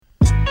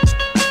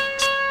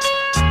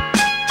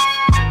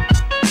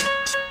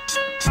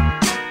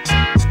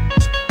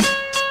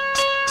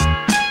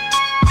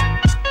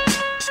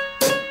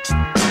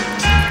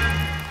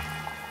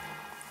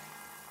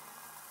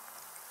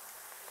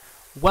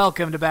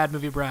Welcome to Bad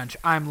Movie Brunch.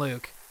 I'm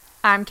Luke.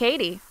 I'm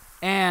Katie.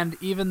 And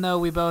even though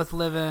we both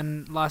live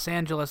in Los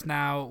Angeles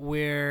now,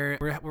 we're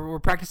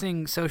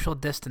practicing social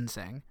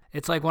distancing.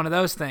 It's like one of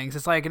those things.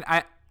 It's like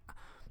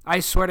I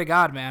swear to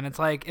God, man. It's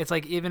like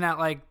even at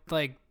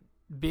like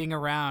being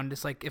around.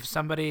 It's like if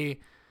somebody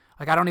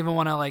I don't even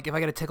want to if I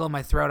get a tickle in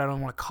my throat, I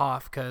don't want to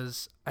cough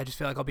because I just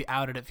feel like I'll be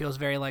outed. It feels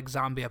very like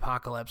zombie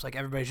apocalypse. Like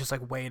everybody's just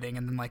like waiting,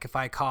 and then if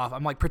I cough,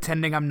 I'm like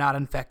pretending I'm not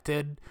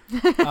infected,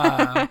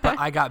 but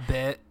I got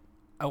bit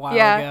a while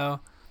ago.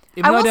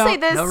 I will say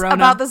this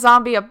about the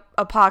zombie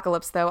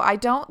apocalypse, though. I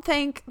don't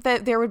think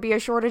that there would be a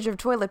shortage of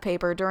toilet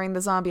paper during the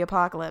zombie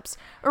apocalypse.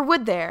 Or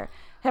would there?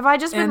 Have I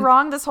just been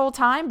wrong this whole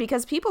time?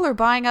 Because people are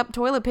buying up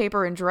toilet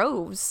paper in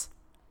droves.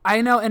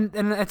 I know, and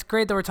it's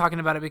great that we're talking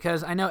about it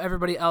because I know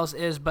everybody else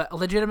is, but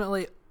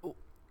legitimately,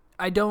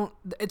 I don't.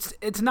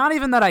 It's not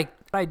even that I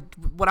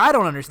what I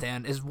don't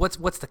understand is what's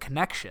the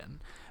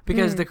connection,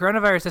 because the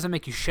coronavirus doesn't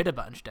make you shit a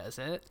bunch, does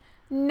it?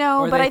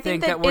 No, but I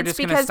think that we're it's just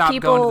going to because stop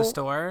people going to the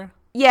store.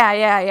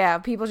 Yeah.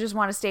 People just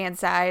want to stay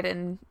inside,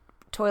 and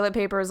toilet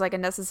paper is like a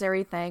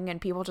necessary thing,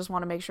 and people just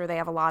want to make sure they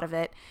have a lot of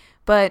it.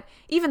 But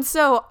even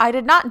so, I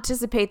did not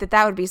anticipate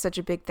that would be such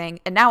a big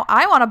thing. And now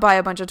I want to buy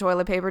a bunch of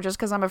toilet paper just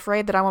because I'm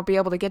afraid that I won't be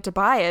able to get to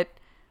buy it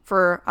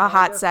for a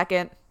hot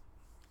second.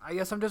 I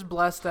guess I'm just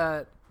blessed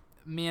that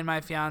me and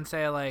my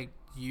fiance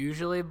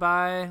usually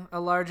buy a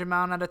large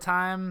amount at a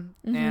time,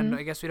 and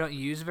I guess we don't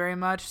use very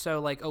much.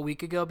 So a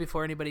week ago,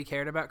 before anybody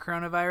cared about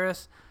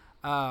coronavirus,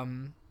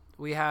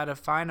 we had a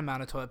fine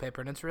amount of toilet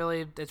paper, and it's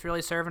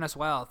really serving us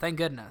well. Thank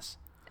goodness.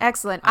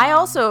 Excellent. I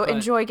also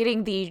enjoy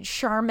getting the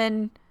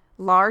Charmin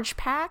large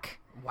pack.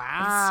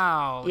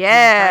 Wow.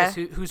 Yeah.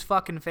 Whose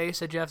fucking face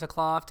did you have to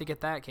claw off to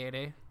get that,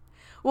 Katie?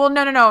 Well,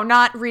 no,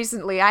 not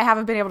recently. I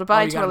haven't been able to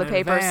buy toilet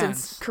paper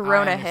since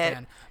Corona hit.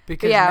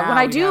 Because when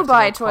I do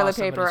buy toilet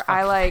paper,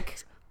 I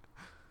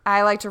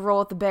like to roll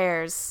with the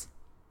bears.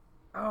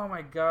 Oh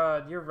my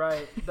God, you're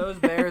right. Those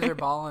bears are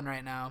balling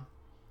right now.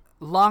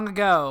 Long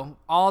ago,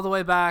 all the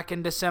way back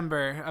in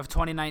December of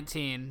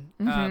 2019,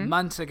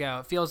 months ago,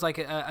 it feels like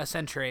a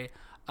century,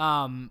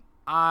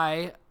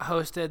 I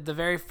hosted the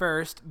very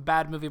first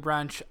Bad Movie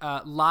Brunch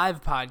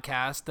live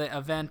podcast. The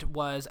event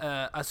was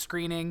a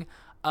screening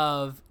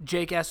of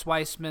Jake S.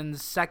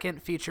 Weissman's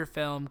second feature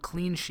film,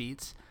 Clean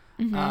Sheets,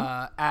 in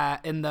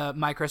the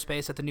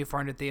Microspace at the New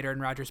 400 Theater in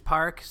Rogers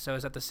Park. So it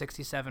was at the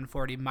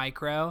 6740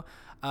 Micro.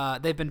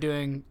 They've been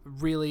doing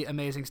really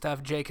amazing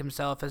stuff. Jake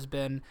himself has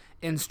been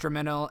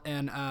instrumental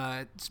in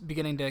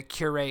beginning to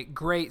curate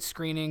great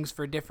screenings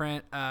for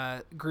different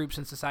groups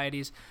and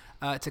societies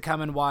to come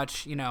and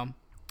watch, in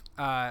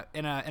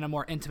a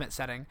more intimate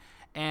setting.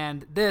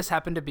 And this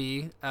happened to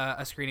be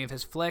a screening of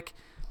his flick.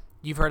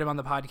 You've heard him on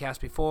the podcast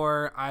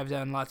before.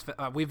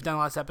 We've done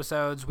lots of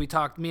episodes.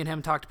 Me and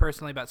him talked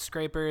personally about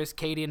Scrapers.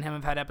 Katie and him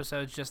have had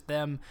episodes, just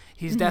them.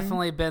 He's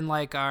definitely been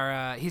like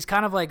our, he's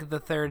kind of like the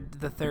third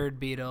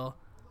Beatle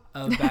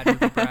of Bad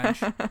Movie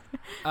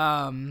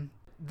Brunch.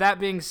 That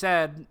being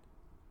said,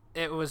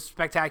 it was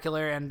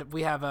spectacular, and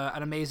we have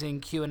an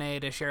amazing Q&A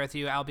to share with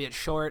you, albeit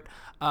short,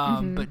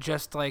 but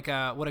just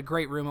what a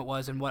great room it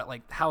was, and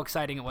how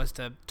exciting it was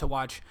to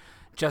watch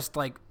just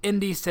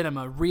indie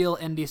cinema, real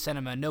indie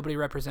cinema. Nobody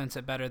represents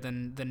it better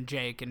than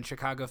Jake in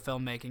Chicago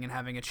filmmaking, and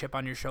having a chip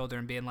on your shoulder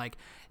and being like,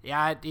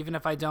 yeah, even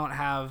if I don't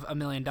have $1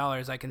 million,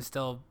 I can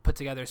still put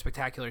together a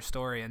spectacular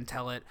story and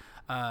tell it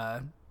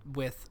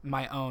with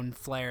my own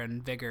flair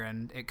and vigor,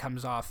 and it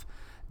comes off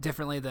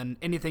differently than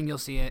anything you'll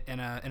see in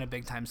a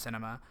big time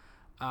cinema.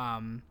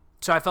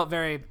 So I felt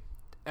very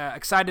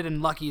excited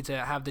and lucky to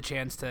have the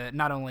chance to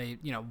not only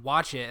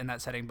watch it in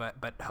that setting,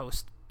 but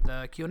host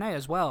the Q&A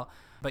as well.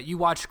 But you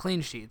watched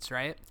Clean Sheets,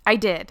 right? I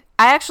did.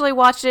 I actually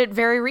watched it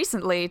very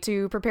recently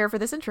to prepare for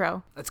this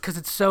intro. That's because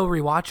it's so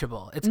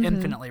rewatchable. It's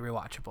infinitely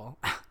rewatchable.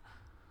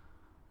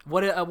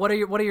 What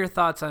are your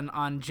thoughts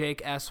on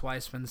Jake S.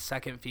 Weissman's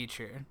second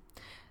feature?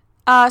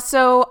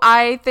 So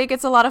I think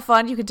it's a lot of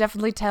fun. You could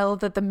definitely tell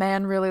that the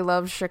man really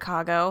loves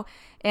Chicago.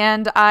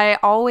 And I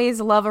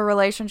always love a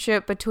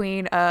relationship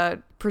between a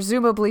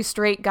presumably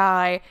straight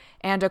guy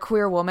and a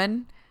queer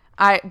woman.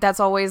 That's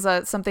always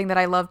something that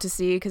I love to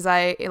see, because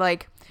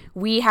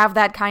we have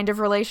that kind of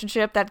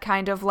relationship, that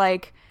kind of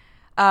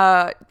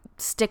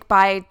stick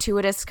by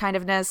to-itist kind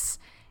ofness.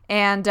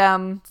 And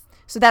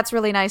so that's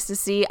really nice to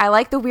see. I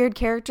like the weird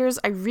characters.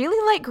 I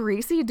really like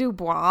Gracie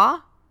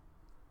Dubois.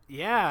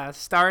 Yeah,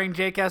 starring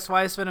Jake S.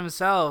 Weissman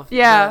himself.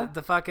 Yeah,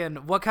 the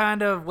fucking what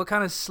kind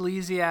of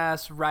sleazy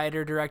ass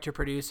writer, director,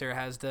 producer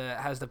has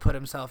to put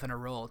himself in a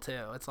role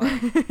too? It's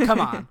like, come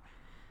on.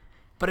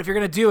 But if you're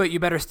gonna do it, you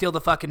better steal the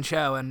fucking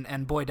show,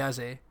 and boy does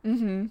he.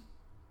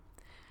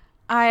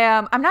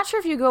 I'm not sure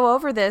if you go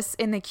over this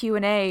in the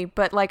Q&A,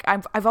 but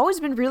I've always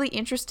been really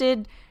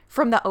interested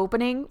from the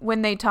opening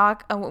when they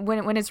talk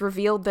when it's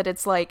revealed that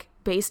it's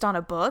based on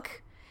a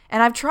book.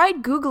 And I've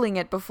tried Googling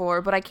it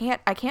before, but I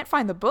can't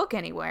find the book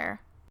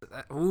anywhere.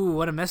 Ooh,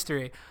 what a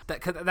mystery!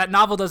 That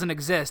novel doesn't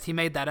exist. He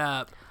made that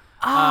up.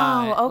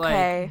 Oh,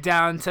 okay.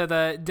 Down to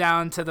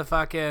the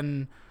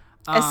fucking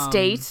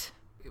estate.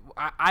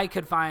 I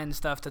could find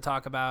stuff to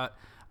talk about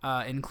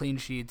in Clean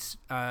Sheets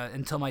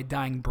until my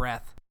dying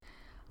breath.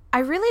 I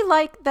really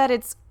like that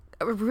it's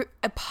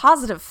a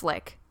positive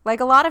flick. Like,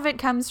 a lot of it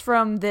comes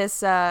from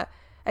this,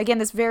 again,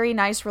 this very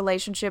nice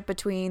relationship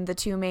between the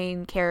two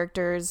main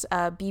characters,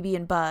 BB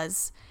and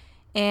Buzz.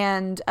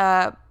 And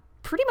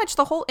pretty much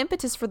the whole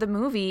impetus for the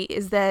movie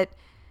is that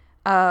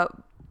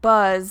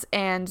Buzz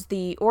and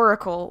the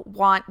Oracle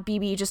want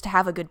BB just to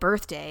have a good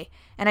birthday.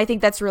 And I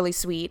think that's really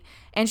sweet.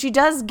 And she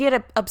does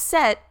get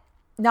upset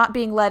not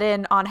being let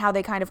in on how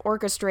they kind of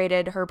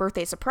orchestrated her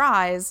birthday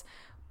surprise.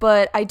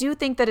 But I do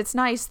think that it's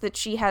nice that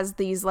she has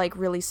these, like,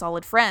 really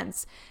solid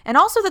friends. And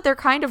also that they're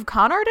kind of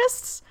con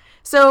artists.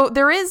 So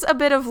there is a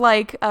bit of,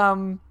 like,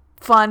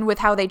 fun with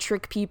how they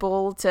trick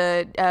people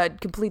to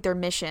complete their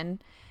mission.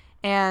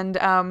 And,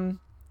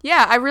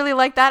 yeah, I really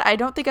like that. I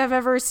don't think I've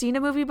ever seen a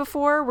movie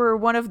before where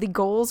one of the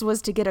goals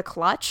was to get a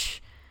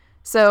clutch.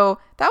 So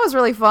that was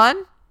really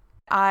fun.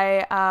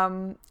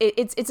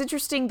 It's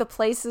interesting the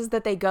places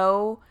that they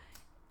go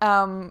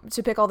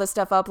to pick all this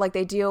stuff up. Like,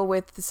 they deal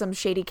with some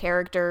shady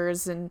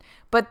characters,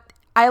 but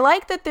I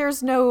like that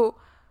there's no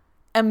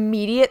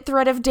immediate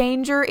threat of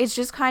danger. It's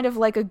just kind of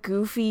like a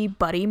goofy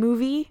buddy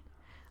movie.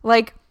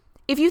 Like,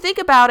 if you think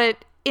about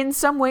it, in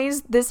some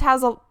ways, this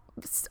has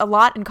a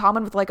lot in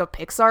common with, like, a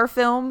Pixar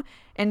film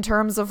in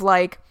terms of,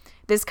 like,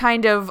 this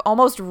kind of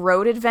almost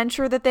road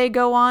adventure that they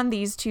go on,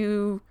 these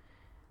two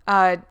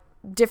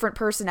different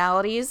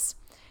personalities.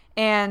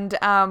 And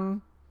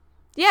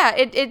yeah,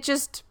 it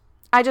just,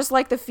 I just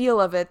like the feel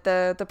of it,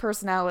 the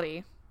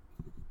personality.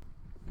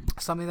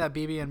 Something that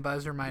BB and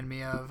Buzz remind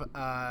me of,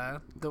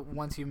 the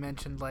once you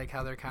mentioned, like,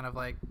 how they're kind of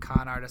like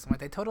con artists. I'm like,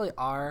 they totally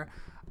are.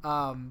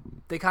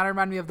 They kind of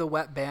remind me of the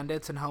Wet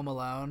Bandits in Home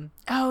Alone.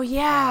 Oh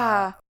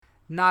yeah.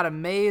 Not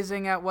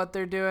amazing at what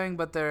they're doing,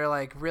 but they're,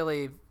 like,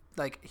 really,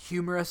 like,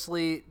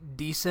 humorously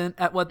decent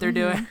at what they're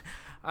doing.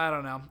 I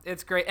don't know.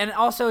 It's great. And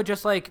also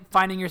just, like,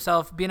 finding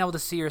yourself, being able to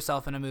see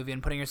yourself in a movie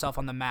and putting yourself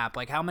on the map.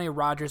 Like, how many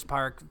Rogers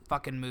Park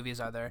fucking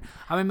movies are there?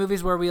 How many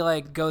movies where we,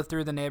 like, go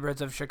through the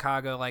neighborhoods of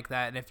Chicago like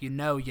that, and if you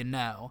know, you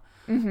know.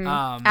 Mm-hmm.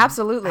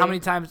 Absolutely. How many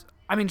times...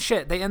 I mean,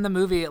 shit, they end the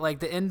movie, like,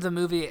 the end of the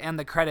movie and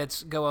the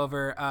credits go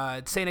over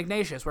St.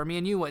 Ignatius, where me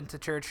and you went to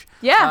church.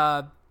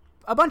 Yeah.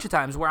 A bunch of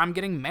times, where I'm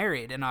getting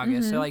married in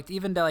August. So, like,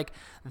 even to, like,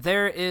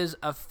 there is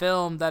a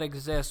film that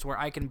exists where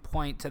I can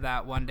point to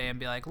that one day and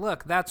be like,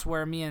 look, that's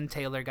where me and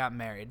Taylor got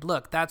married.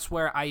 Look, that's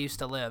where I used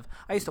to live.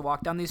 I used to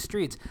walk down these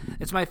streets.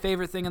 It's my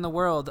favorite thing in the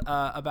world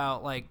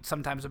about, like,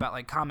 sometimes about,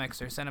 like,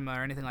 comics or cinema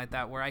or anything like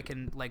that, where I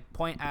can, like,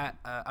 point at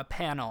a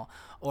panel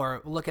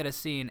or look at a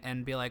scene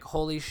and be like,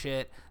 holy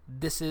shit,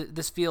 this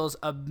feels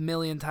a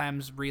million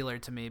times realer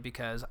to me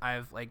because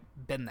I've, like,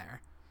 been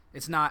there.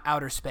 It's not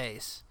outer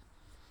space.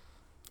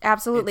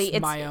 Absolutely.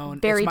 It's my own,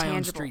 very it's my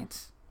tangible. Own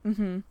streets.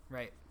 Mm-hmm.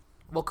 Right.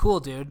 Well, cool,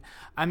 dude.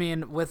 I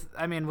mean,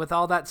 with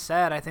all that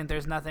said, I think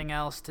there's nothing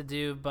else to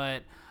do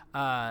but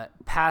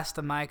pass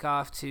the mic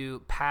off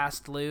to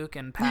past Luke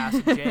and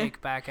past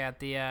Jake back at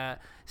the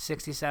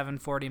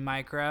 6740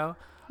 micro.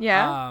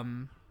 Yeah.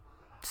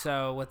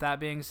 So with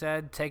that being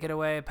said, take it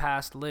away,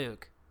 past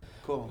Luke.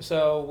 Cool.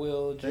 So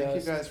we'll just... Thank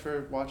you guys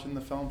for watching the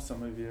film,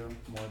 some of you,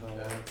 more than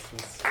once.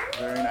 It's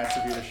very nice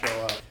of you to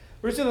show up.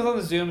 We're just doing this on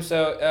the Zoom,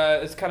 so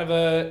it's kind of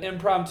a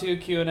impromptu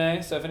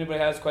Q&A. So if anybody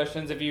has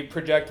questions, if you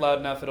project loud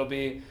enough, it'll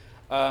be,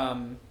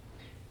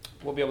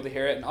 we'll be able to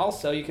hear it. And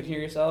also, you can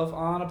hear yourself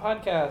on a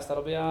podcast.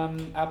 That'll be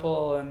on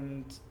Apple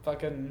and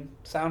fucking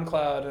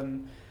SoundCloud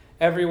and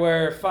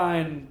everywhere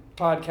fine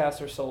podcasts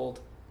are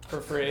sold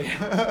for free.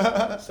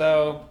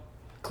 So,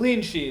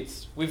 Clean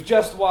Sheets. We've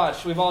just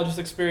watched. We've all just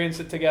experienced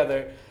it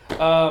together.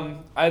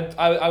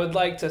 I would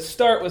like to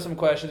start with some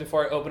questions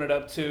before I open it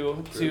up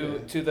to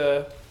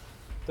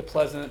the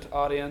pleasant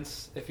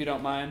audience, if you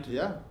don't mind.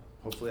 Yeah.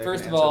 Hopefully I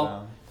First can of all, answer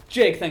them.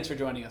 Jake, thanks for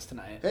joining us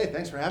tonight. Hey,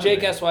 thanks for having me.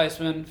 Jake S.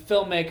 Weissman,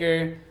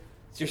 filmmaker.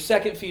 It's your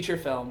second feature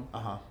film.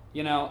 Uh-huh.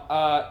 You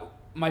know,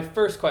 my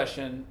first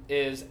question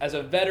is, as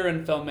a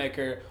veteran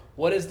filmmaker,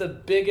 what is the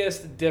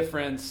biggest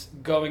difference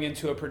going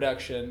into a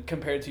production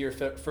compared to your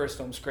first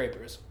film,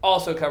 Scrapers?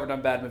 Also covered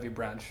on Bad Movie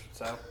Brunch,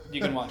 so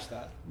you can watch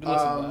that.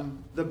 Listen to that.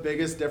 The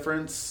biggest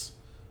difference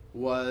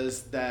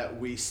was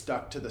that we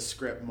stuck to the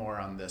script more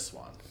on this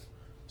one.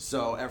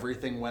 So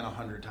everything went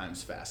 100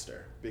 times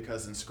faster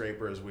because in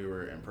Scrapers we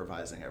were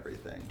improvising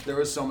everything. There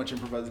was so much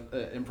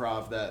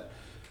improv that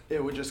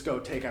it would just go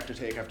take after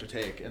take after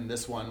take, and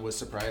this one was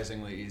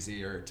surprisingly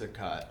easier to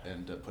cut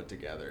and to put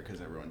together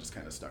because everyone just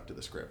kind of stuck to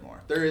the script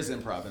more. There is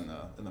improv in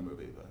the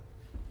movie, but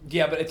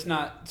yeah, but it's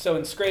not. So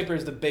in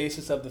Scrapers, the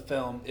basis of the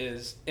film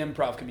is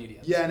improv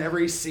comedians. yeah, and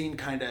every scene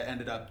kind of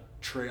ended up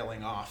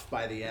trailing off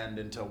by the end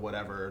into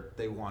whatever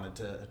they wanted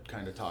to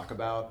kind of talk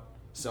about.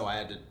 So I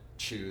had to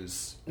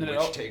choose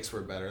which takes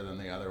were better than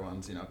the other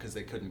ones, you know, because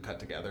they couldn't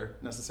cut together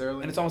necessarily.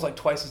 And it's almost like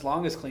twice as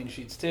long as Clean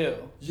Sheets too.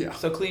 Yeah.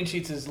 So Clean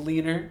Sheets is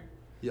leaner,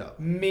 Yeah.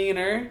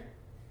 meaner,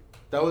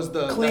 That was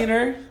the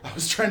cleaner. I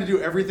was trying to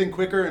do everything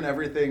quicker and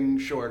everything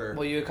shorter.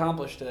 Well, you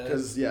accomplished it.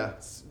 Because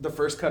the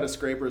first cut of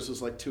Scrapers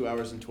was like 2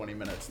 hours and 20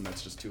 minutes, and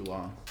that's just too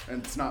long,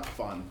 and it's not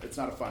fun. It's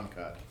not a fun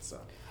cut. So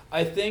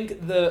I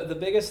think the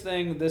biggest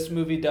thing this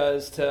movie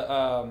does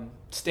to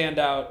stand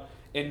out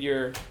in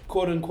your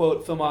quote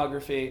unquote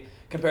filmography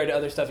compared to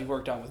other stuff you've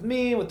worked on with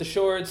me, with the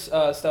shorts,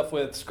 stuff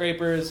with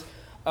Scrapers,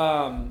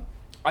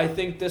 I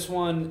think this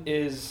one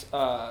is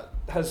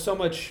has so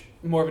much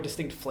more of a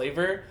distinct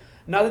flavor.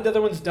 Not that the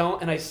other ones don't,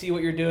 and I see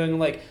what you're doing.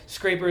 Like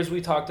Scrapers,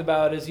 we talked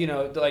about is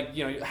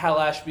Hal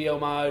Ashby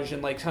homage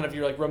and like kind of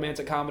your like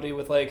romantic comedy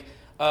with like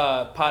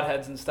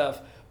potheads and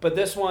stuff. But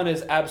this one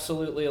is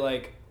absolutely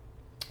like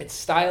it's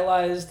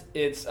stylized.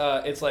 It's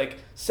like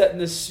set in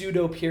this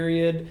pseudo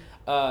period.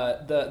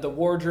 The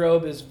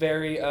wardrobe is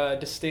very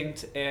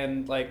distinct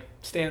and like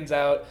stands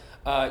out.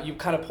 You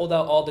kind of pulled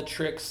out all the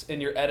tricks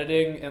in your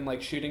editing and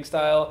like shooting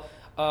style.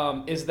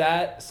 Is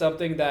that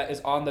something that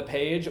is on the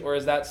page, or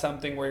is that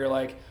something where you're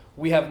like,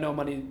 we have no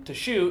money to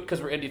shoot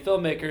because we're indie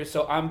filmmakers,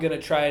 so I'm going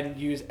to try and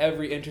use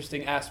every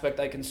interesting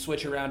aspect I can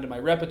switch around in my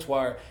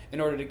repertoire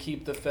in order to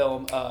keep the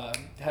film,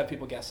 have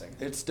people guessing?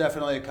 it's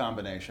definitely a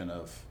combination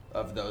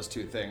of those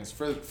two things.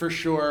 For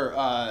sure,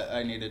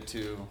 I needed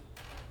to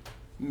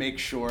make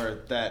sure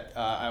that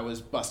I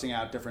was busting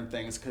out different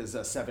things, because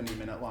a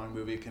 70-minute long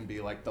movie can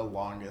be like the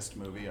longest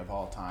movie of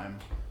all time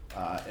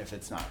if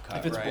it's not cut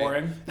right. If it's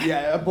boring.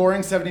 Yeah, a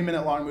boring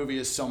 70-minute long movie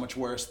is so much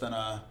worse than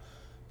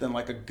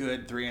like a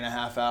good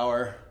 3.5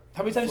 hour.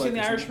 How many times have you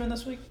seen The Irishman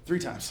this week? 3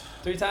 times.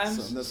 3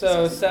 times? So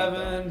So that's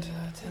 7,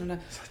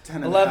 10,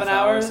 10 11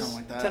 hours? something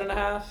like that. 10 and a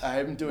half?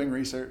 I'm doing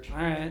research. All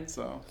right.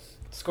 So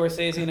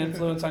Scorsese and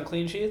influence on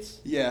Clean Sheets?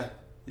 yeah.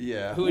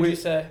 Who would you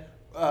say?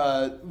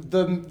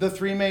 The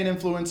 3 main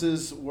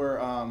influences were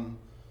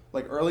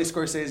like early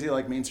Scorsese,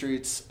 like Mean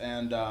Streets,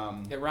 and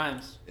It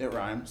rhymes. It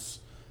Rhymes.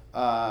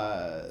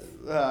 On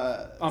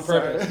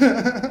purpose.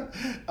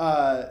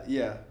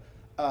 Yeah.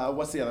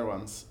 What's the other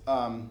ones?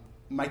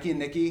 Mikey and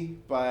Nicky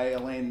by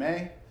Elaine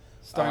May.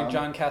 Starring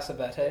John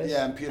Cassavetes.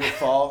 Yeah, and Peter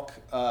Falk.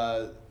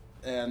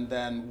 And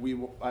then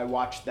I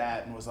watched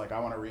that and was like, I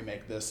want to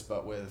remake this,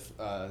 but with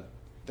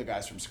the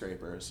guys from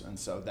Scrapers. And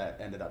so that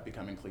ended up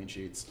becoming Clean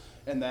Sheets.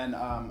 And then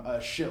a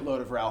shitload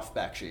of Ralph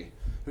Bakshi,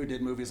 who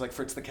did movies like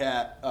Fritz the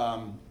Cat,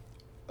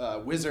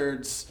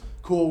 Wizards,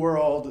 Cool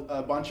World,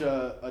 a bunch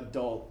of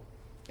adult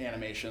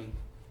animation.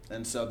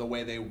 And so the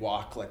way they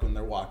walk, like when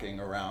they're walking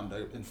around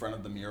in front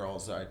of the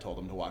murals, I told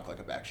them to walk like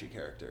a Bakshi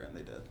character, and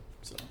they did.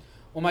 So.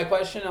 Well, my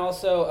question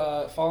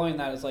also, following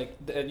that, is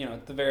like,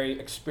 the very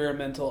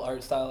experimental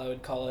art style, I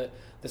would call it.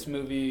 This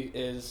movie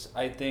is,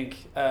 I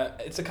think,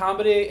 it's a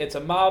comedy, it's a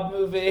mob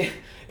movie,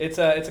 it's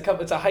a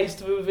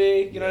heist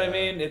movie. You know what I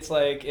mean? It's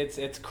like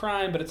it's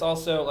crime, but it's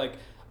also like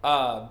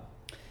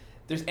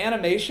there's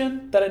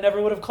animation that I never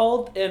would have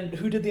called. And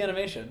who did the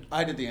animation?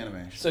 I did the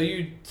animation.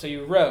 So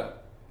you wrote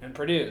and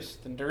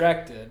produced and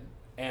directed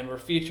and were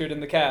featured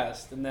in the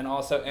cast and then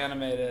also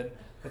animated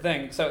the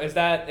thing. So is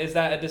that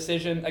a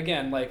decision,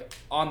 again, like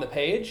on the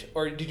page,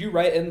 or did you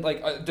write in,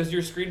 like, does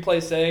your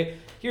screenplay say,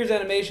 here's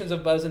animations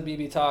of Buzz and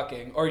BB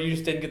talking, or you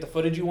just didn't get the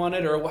footage you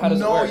wanted, or how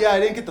does it work? No, yeah, I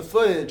didn't get the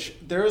footage.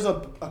 There was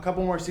a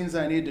couple more scenes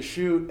that I needed to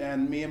shoot,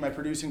 and me and my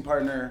producing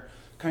partner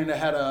kind of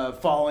had a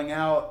falling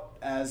out,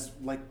 as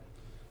like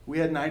we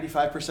had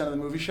 95% of the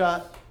movie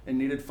shot and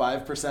needed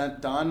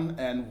 5% done,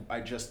 and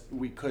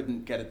we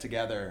couldn't get it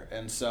together,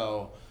 and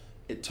so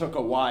it took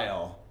a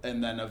while,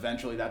 and then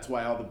eventually that's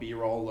why all the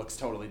B-roll looks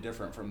totally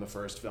different from the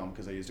first film,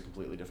 because I used a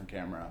completely different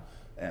camera,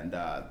 and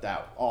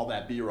all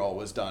that B-roll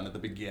was done at the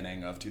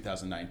beginning of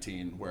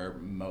 2019, where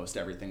most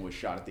everything was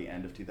shot at the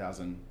end of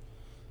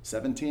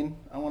 2017,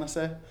 I want to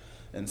say,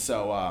 and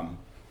so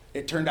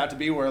it turned out to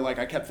be where like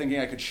I kept thinking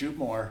I could shoot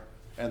more,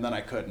 and then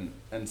I couldn't,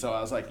 and so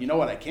I was like, you know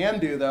what I can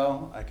do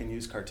though? I can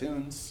use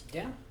cartoons.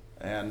 Yeah.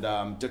 And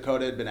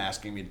Dakota had been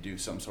asking me to do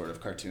some sort of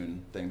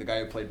cartoon thing. The guy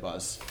who played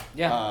Buzz,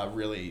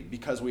 really,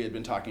 because we had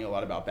been talking a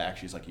lot about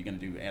Bakshi's like, you gonna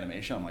do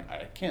animation? I'm like,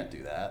 I can't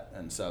do that.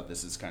 And so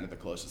this is kind of the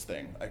closest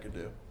thing I could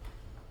do.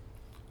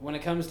 When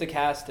it comes to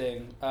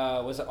casting,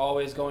 was it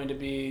always going to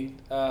be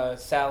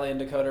Sally and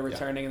Dakota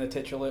returning in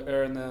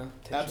the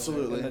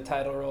Absolutely, in the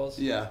title roles?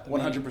 Yeah,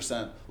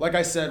 100%. Like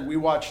I said, we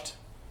watched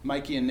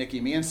Mikey and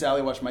Nicky. Me and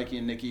Sally watched Mikey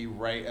and Nicky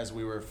right as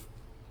we were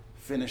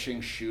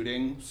finishing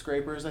shooting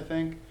Scrapers, I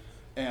think.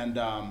 And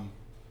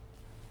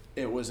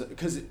it was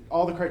because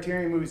all the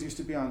Criterion movies used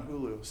to be on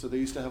Hulu, so they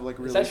used to have like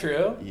really. Is that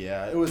true?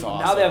 Yeah, it was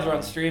awesome. Now they have their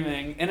own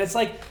streaming, and it's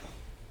like,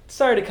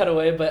 sorry to cut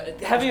away,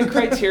 but having a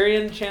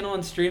Criterion channel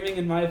and streaming,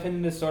 in my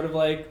opinion, is sort of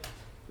like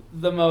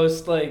the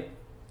most like.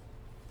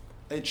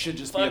 It should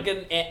just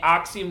fucking be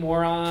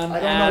oxymoron. I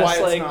don't know why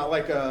it's not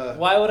like a.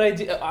 Why would I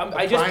do?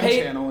 I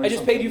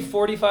just paid you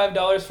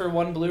 $45 for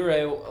one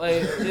Blu-ray.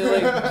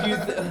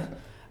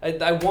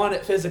 I want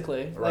it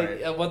physically.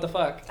 Right. Like, what the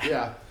fuck?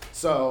 Yeah.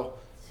 So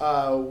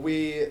that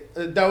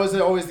was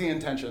always the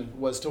intention,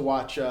 was to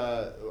watch.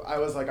 I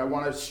was like, I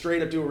want to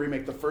straight up do a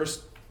remake. The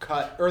first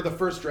draft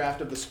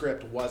of the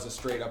script was a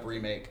straight up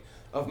remake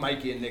of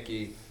Mikey and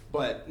Nicky,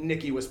 but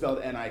Nikki was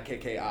spelled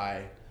Nikki,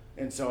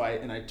 and so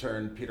I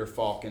turned Peter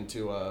Falk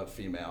into a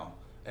female,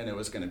 and it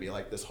was going to be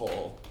like this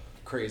whole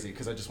crazy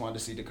because I just wanted to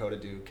see Dakota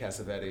do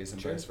Cassavetes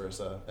and vice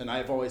versa. And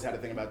I've always had a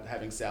thing about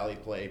having Sally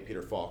play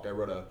Peter Falk. I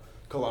wrote a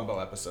Columbo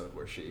episode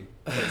where she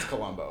plays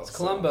Columbo. It's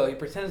Columbo. He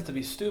pretends to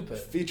be stupid,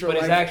 Feature but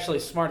he's length- actually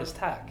smart as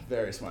tack.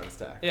 Very smart as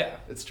tack. Yeah.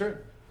 It's true.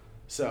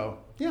 So,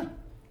 yeah.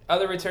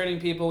 Other returning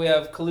people, we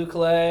have Kalu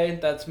Kalei.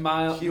 That's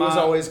Miles. He was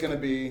always going to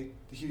be...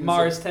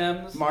 Mars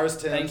Timms. Mars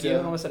Timms, Thank you. yeah.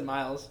 I almost said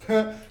Miles.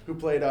 Who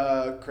played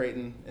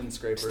Creighton in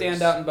Scrapers.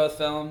 Stand out in both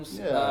films.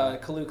 Yeah.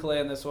 Kalu Kalei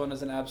in this one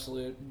is an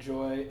absolute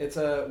joy. It's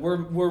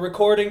we're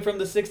recording from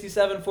the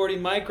 6740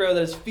 micro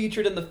that is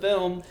featured in the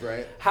film.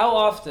 Right. How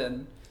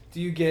often do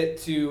you get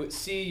to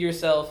see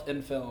yourself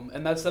in film?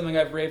 And that's something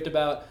I've raved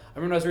about. I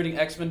remember I was reading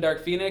X-Men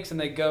Dark Phoenix and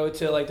they go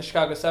to like the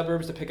Chicago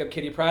suburbs to pick up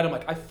Kitty Pryde. I'm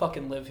like, I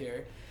fucking live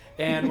here.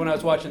 And when I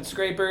was watching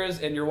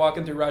Scrapers and you're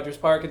walking through Rogers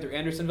Park and through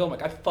Andersonville, I'm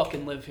like, I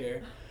fucking live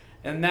here.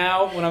 And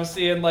now when I'm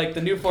seeing like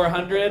the new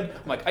 400,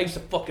 I'm like, I used to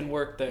fucking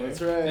work there.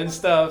 That's right. And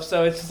stuff.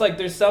 So it's just like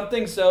there's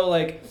something so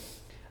like,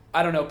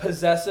 I don't know,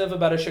 possessive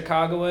about a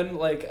Chicagoan,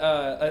 like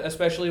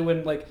especially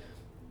when like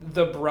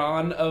the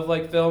brawn of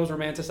like films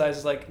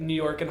romanticizes like New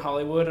York and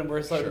Hollywood, and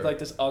we're sort of like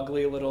this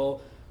ugly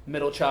little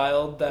middle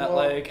child that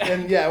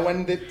and yeah,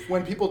 when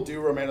people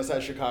do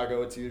romanticize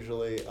Chicago, it's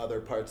usually other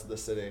parts of the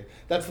city.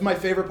 That's my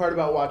favorite part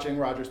about watching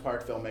Rogers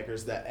Park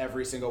filmmakers, that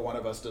every single one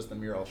of us does the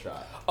mural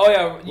shot.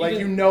 Oh yeah,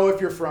 you know if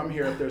you're from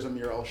here, if there's a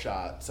mural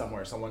shot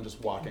somewhere, someone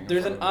just walking.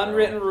 There's an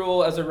unwritten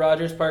rule as a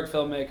Rogers Park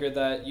filmmaker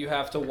that you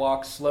have to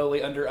walk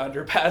slowly under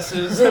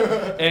underpasses,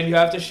 and you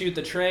have to shoot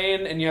the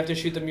train, and you have to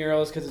shoot the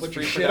murals because it's Put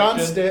free your shit production.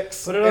 on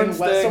sticks. Put it on and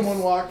sticks. let someone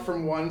walk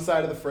from one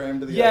side of the frame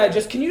to the Yeah,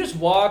 other. can you just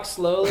walk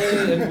slowly,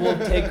 and we'll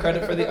take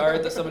credit for the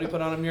art that somebody put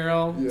on a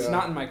mural. Yeah. It's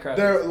not in my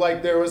credits.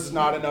 There was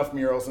not enough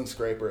murals and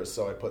Scrapers,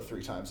 so I put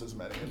 3 times as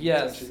many.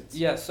 Yes,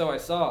 so I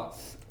saw.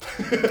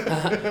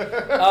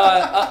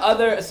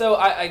 So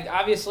I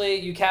obviously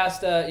you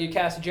cast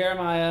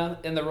Jeremiah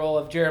in the role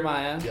of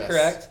Jeremiah, Yes.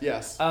 correct?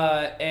 Yes.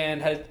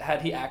 And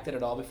had he acted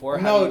at all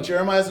before? No,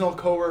 Jeremiah's an old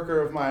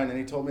coworker of mine, and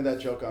he told me that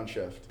joke on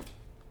shift,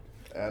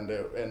 and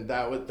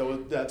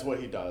that's what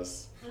he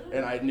does.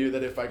 And I knew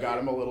that if I got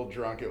him a little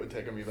drunk, it would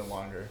take him even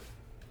longer.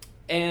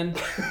 And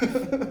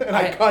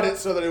I cut it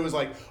so that it was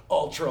like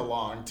ultra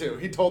long too.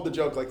 He told the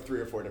joke like 3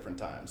 or 4 different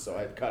times, so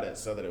I cut it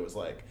so that it was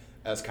like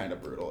as kind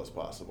of brutal as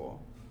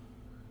possible.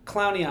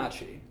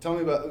 Clowniachi.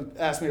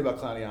 Ask me about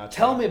Clowniachi.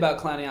 Tell me about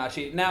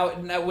Clowniachi. Now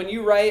when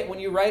you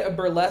write a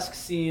burlesque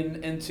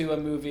scene into a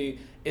movie,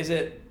 is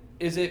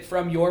it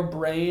from your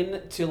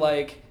brain to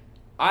like,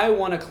 I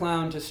want a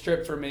clown to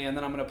strip for me, and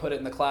then I'm gonna put it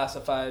in the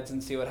classifieds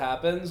and see what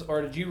happens?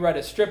 Or did you write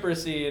a stripper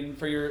scene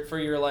for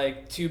your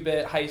like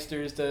 2-bit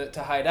heisters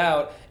to hide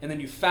out, and then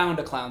you found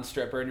a clown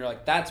stripper and you're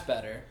like, that's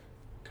better?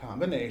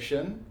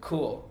 Combination.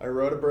 Cool. I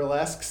wrote a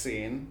burlesque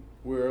scene.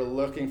 We were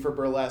looking for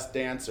burlesque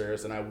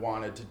dancers, and I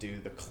wanted to do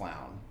the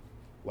clown,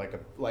 like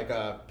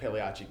a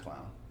Pagliacci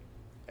clown.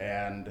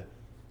 And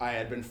I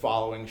had been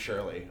following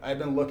Shirley. I had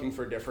been looking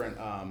for different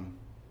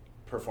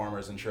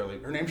performers in Shirley.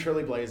 Her name's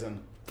Shirley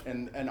Blazin.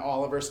 And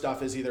all of her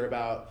stuff is either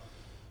about,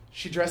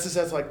 she dresses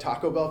as like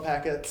Taco Bell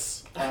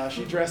packets.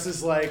 She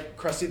dresses like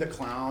Krusty the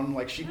Clown.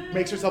 Like she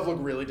makes herself look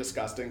really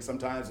disgusting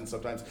sometimes, and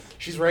sometimes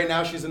she's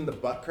in the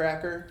Butt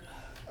Cracker.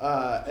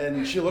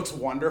 And she looks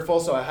wonderful,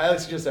 so I highly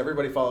suggest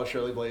everybody follow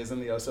Shirley Blazin,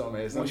 the Oh So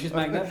Amazing. Well, she's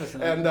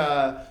magnificent.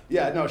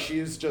 And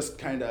she's just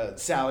kind of,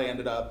 Sally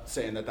ended up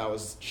saying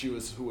she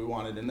was who we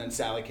wanted, and then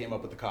Sally came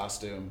up with the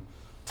costume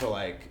to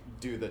like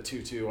do the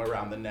tutu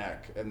around the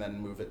neck and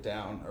then move it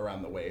down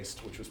around the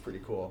waist, which was pretty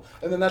cool.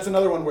 And then that's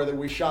another one where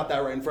we shot that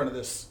right in front of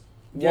this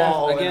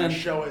wall, and I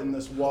show it in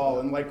this wall,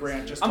 and like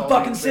Grant just told I'm me,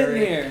 fucking sitting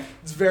here.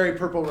 It's very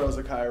Purple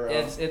Rosa Cairo.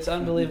 It's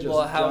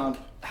unbelievable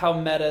how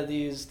meta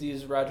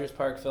these Rogers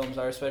Park films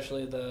are,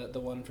 especially the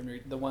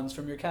ones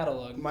from your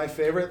catalog. My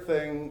favorite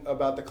thing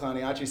about the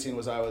Clowniachi scene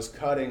was I was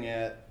cutting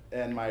it,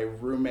 and my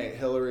roommate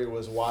Hillary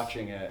was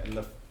watching it, and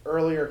the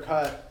earlier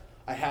cut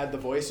I had the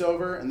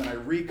voiceover, and then I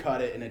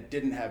recut it, and it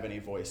didn't have any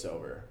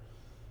voiceover.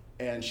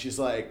 And she's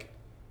like,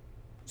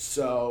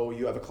 so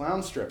you have a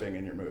clown stripping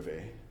in your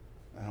movie?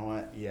 And I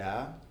went,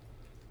 yeah.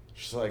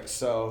 She's like,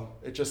 so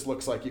it just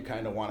looks like you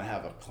kind of want to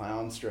have a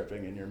clown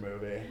stripping in your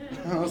movie.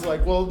 And I was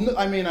like, well,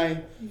 I mean,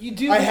 I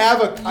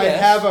have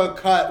a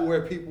cut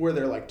where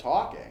they're like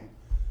talking.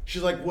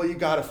 She's like, well, you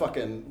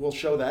gotta we'll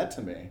show that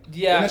to me.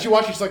 Yeah. And then she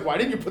watched, she's like, why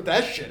didn't you put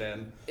that shit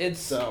in?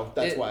 So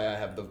that's why I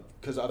have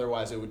because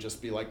otherwise it would just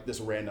be like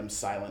this random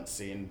silent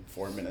scene,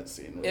 4-minute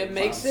scene. Where it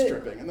makes it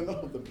stripping in the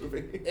middle of the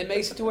movie. It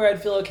makes it to where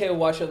I'd feel okay to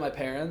watch it with my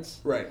parents.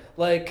 Right.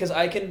 Like, cause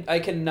I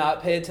can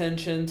not pay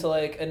attention to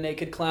like a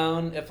naked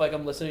clown if like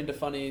I'm listening to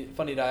funny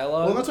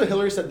dialogue. Well, that's what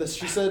Hillary said.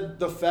 She said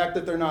the fact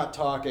that they're not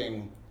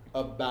talking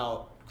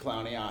about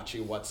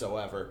Clowniachi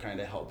whatsoever kind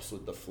of helps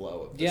with the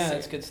flow of the scene.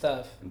 It's good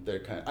stuff.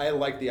 I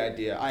like the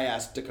idea. I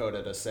asked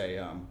Dakota to say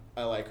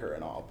I like her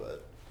and all,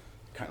 but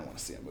kind of want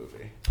to see a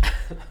movie.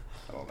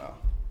 I don't know.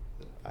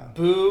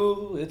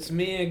 Boo, it's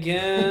me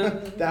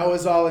again. That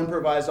was all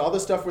improvised. All the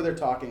stuff where they're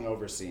talking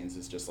over scenes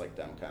is just like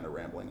them kind of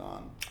rambling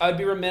on. I'd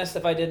be remiss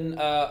if I didn't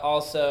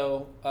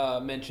also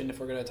mention, if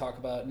we're going to talk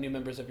about new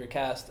members of your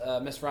cast,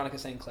 Miss Veronica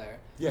St. Clair.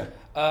 Yeah.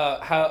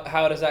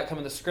 How does that come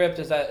in the script?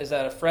 Is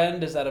that a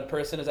friend? Is that a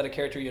person? Is that a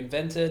character you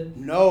invented?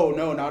 No,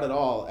 not at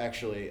all,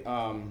 actually.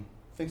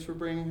 Thanks for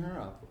bringing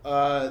her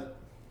up.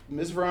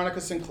 Miss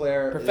Veronica St.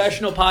 Clair.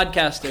 Professional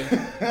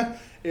podcaster.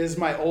 Is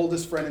my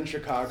oldest friend in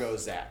Chicago,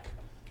 Zach.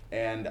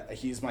 And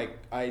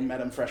I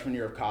met him freshman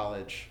year of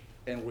college,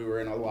 and we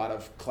were in a lot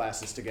of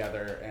classes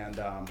together,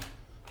 and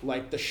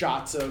like the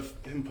shots of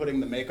him putting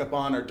the makeup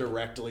on are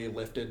directly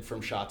lifted from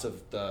shots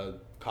of the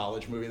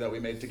college movie that we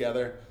made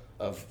together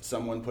of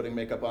someone putting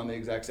makeup on the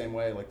exact same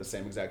way, like the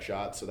same exact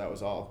shot. So that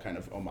was all kind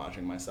of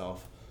homaging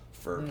myself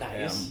for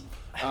him,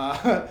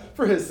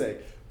 for his sake.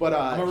 But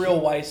I'm a real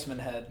Weissman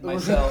head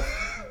myself.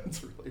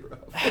 It's really rough.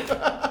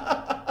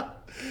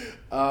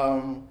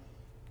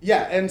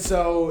 Yeah, and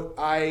so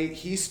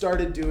he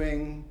started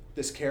doing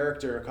this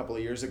character a couple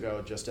of years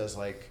ago just as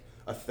like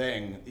a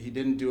thing. He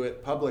didn't do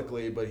it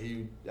publicly, but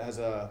he has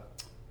a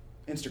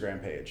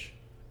Instagram page.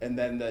 And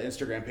then the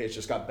Instagram page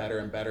just got better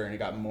and better, and he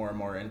got more and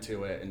more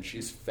into it, and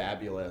she's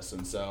fabulous.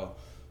 And so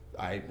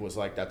I was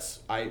like,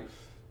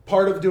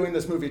 part of doing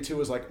this movie too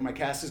was like, my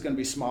cast is going to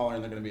be smaller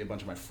and they're going to be a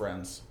bunch of my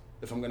friends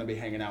if I'm going to be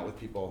hanging out with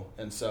people.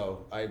 And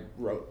so I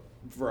wrote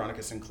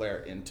Veronica St. Clair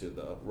into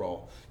the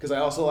role. Because I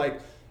also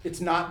it's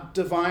not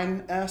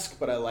Divine-esque,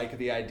 but I like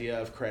the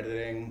idea of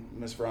crediting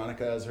Miss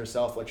Veronica as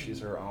herself, like she's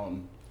her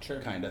own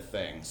kind of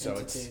thing. So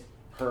it's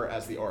her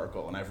as the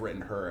Oracle, and I've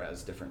written her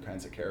as different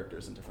kinds of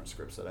characters in different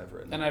scripts that I've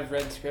written. And I've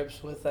read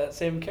scripts with that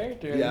same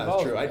character Yeah,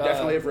 involved. that's true. I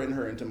definitely have written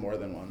her into more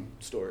than one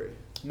story.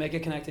 Make a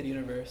connected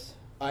universe.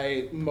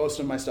 Most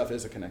of my stuff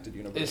is a connected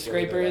universe. Is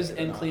Scrapers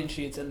and Clean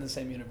Sheets in the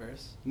same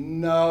universe?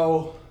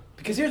 No.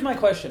 Because here's my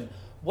question.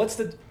 What's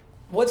the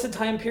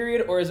time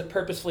period, or is it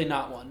purposefully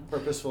not one?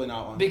 Purposefully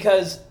not one.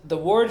 Because the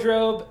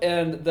wardrobe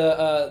and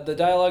the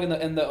dialogue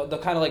and the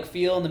kind of like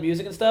feel and the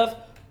music and stuff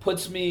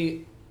puts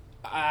me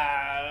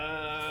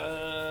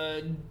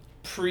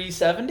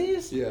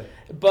pre-70s. Yeah.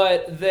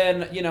 But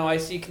then, I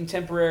see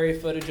contemporary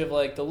footage of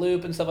like the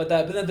Loop and stuff like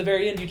that. But then at the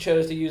very end you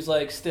chose to use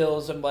like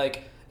stills and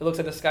like it looks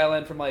like the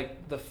skyline from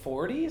like the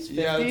 40s, 50s.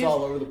 Yeah, it's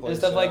all over the place. And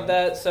stuff like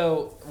that.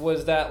 So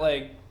was that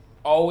like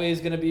always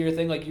going to be your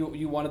thing? Like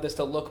you wanted this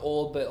to look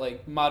old but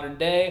like modern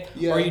day?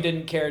 Yeah. Or you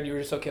didn't care and you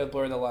were just okay with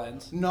blurring the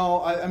lines?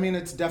 No, I mean,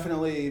 it's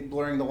definitely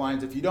blurring the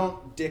lines. If you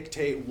don't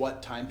dictate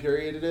what time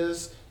period it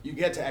is, you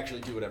get to actually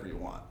do whatever you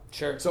want.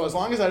 Sure. So as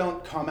long as I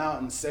don't come out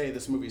and say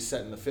this movie's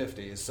set in the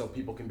 50s so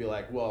people can be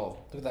like,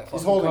 well, Look at that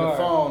he's holding car. a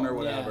phone or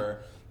whatever,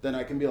 then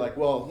I can be like,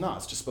 well, no,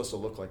 it's just supposed to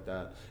look like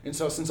that. And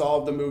so since all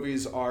of the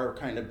movies are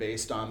kind of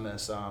based on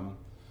this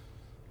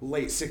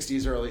late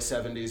 60s, early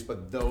 70s,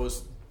 but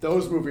those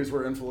movies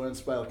were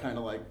influenced by kind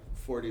of like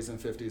 40s and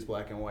 50s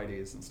black and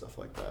whiteys and stuff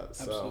like that.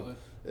 Absolutely.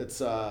 So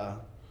it's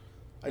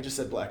I just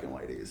said black and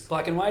whiteys.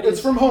 Black and white. It's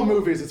from home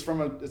movies. It's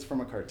from a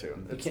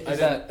cartoon. Is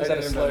that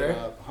a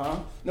slur? Huh?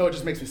 No, it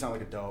just makes me sound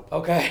like a dope.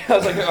 Okay. I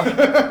was like,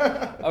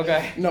 oh.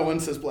 Okay. No one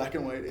says black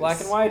and whiteys. Black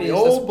and whiteys. The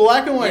old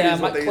black and whiteys.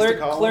 Yeah, what they used to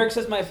call Clerks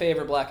is my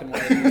favorite black and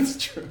white.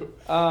 That's true.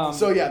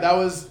 So yeah,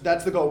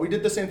 that's the goal. We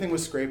did the same thing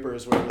with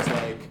Scrapers, where it was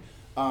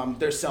like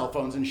there's cell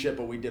phones and shit,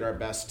 but we did our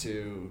best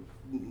to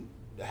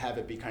have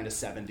it be kind of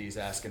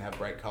 70s-esque and have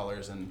bright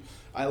colors. And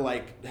I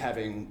like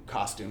having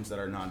costumes that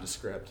are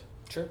nondescript.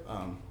 Sure.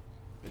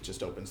 It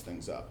just opens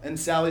things up. And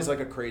Sally's like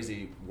a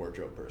crazy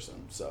wardrobe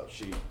person, so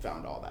she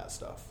found all that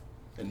stuff.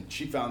 And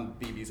she found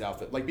BB's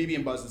outfit, like BB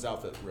and Buzz's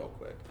outfit, real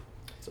quick.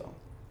 So,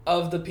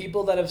 of the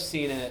people that have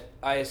seen it,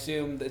 I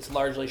assume it's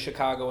largely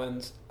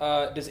Chicagoans.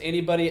 Does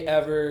anybody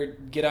ever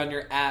get on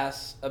your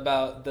ass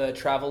about the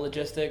travel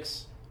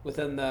logistics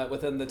within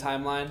the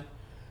timeline?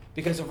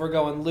 Because if we're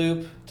going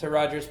Loop to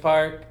Rogers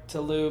Park to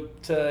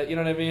Loop to, you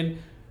know what I mean?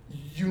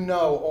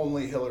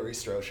 Only Hillary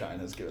Stroshine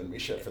has given me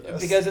shit for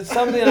this. Because it's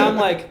something that I'm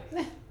like,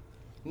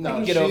 no, I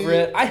can get over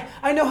it.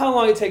 I know how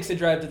long it takes to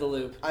drive to the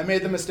Loop. I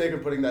made the mistake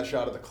of putting that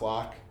shot of the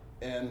clock,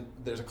 and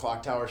there's a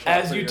clock tower shot.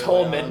 As you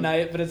toll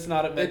midnight, but it's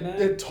not at midnight?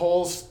 It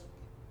tolls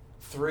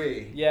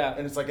 3. Yeah.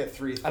 And it's like at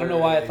 3:30. I don't know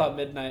why I thought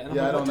midnight. And I'm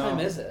like, what time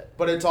know. is it?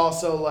 But it's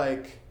also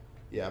like,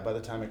 by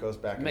the time it goes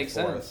back and Makes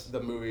forth, sense.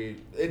 the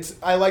movie,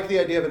 I like the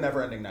idea of a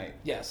never-ending night.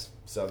 Yes.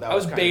 So that I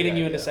was kind of baiting the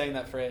you into idea. saying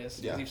that phrase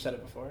because Yeah. you've said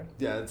it before.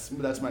 Yeah, that's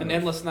my An move.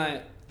 endless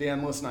night. The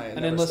endless night.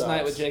 An endless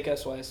night with Jake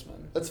S.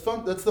 Weissman. That's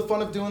fun. That's the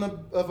fun of doing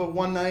a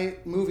one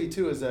night movie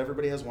too. Is that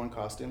everybody has one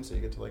costume, so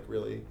you get to like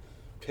really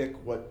pick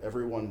what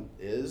everyone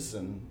is,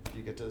 and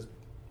you get to.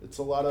 It's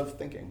a lot of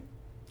thinking.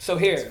 So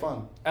here, It's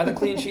fun. at the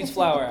Clean Sheets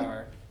Flower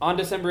Hour on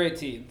December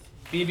 18th,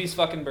 BB's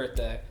fucking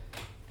birthday,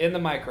 in the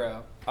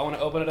micro, I want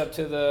to open it up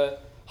to the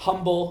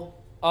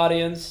humble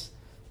audience,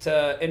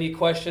 to any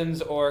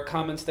questions or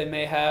comments they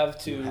may have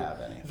to You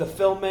have any. the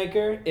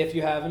filmmaker, if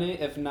you have any.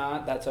 If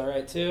not, that's all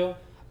right too.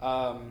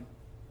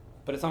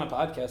 But it's on a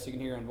podcast, so you can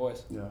hear your own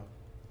voice. Yeah.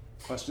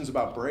 Questions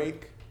about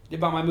Break?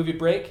 About my movie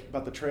Break?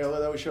 About the trailer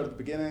that we showed at the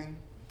beginning?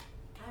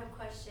 I have a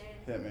question.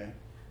 Hit me.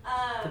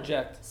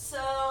 Project.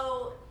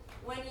 So,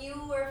 when you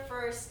were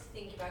first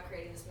thinking about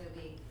creating this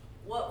movie,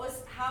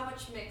 how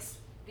much mix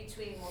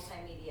between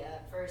multimedia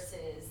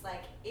versus,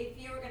 like,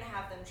 if you were going to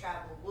have them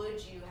travel,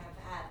 would you have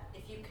had,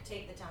 if you could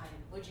take the time,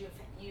 would you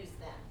have used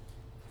them?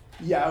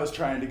 Yeah, I was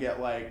trying to get,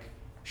 like,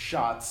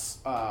 shots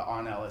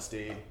on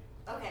LSD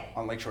Okay.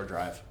 on Lakeshore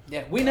Drive.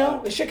 Yeah, we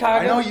know. It's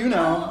Chicago. I know you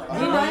know. No, I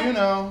know you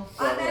know.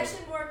 I'm but,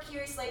 actually more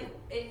curious, like,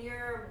 in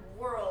your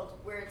world,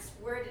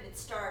 where did it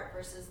start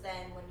versus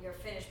then when your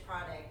finished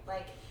product,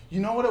 like... You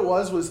know what it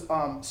was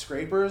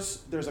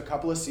Scrapers, there's a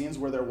couple of scenes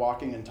where they're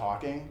walking and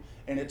talking,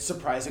 and it's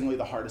surprisingly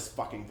the hardest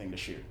fucking thing to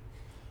shoot.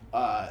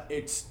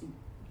 It's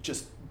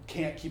just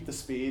can't keep the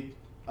speed.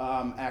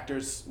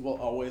 Actors will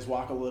always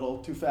walk a little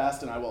too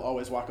fast, and I will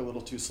always walk a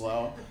little too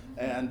slow,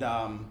 and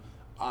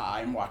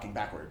I'm walking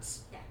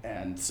backwards. Yeah.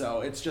 And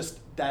so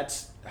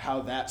that's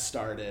how that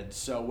started.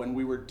 So when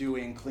we were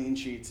doing clean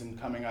sheets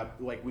and coming up,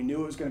 like, we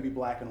knew it was going to be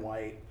black and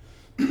white,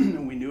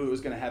 and we knew it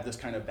was going to have this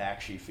kind of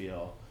Bakshi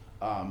feel.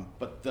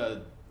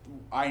 But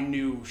I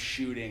knew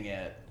shooting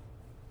it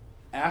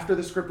after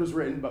the script was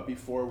written, but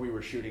before we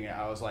were shooting it,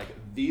 I was like,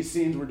 these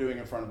scenes we're doing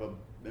in front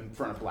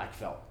of black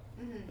felt.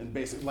 Mm-hmm. And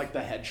basically, like the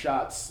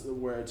headshots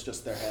where it's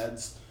just their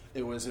heads,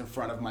 it was in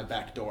front of my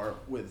back door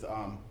with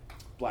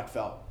black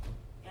felt.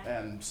 Yeah.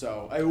 And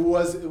so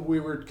we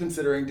were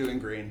considering doing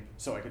green,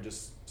 so I could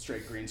just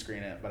straight green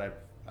screen it, but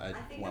I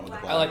went with the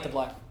black. I like the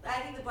black. I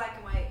think the black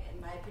and white,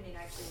 in my opinion,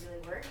 actually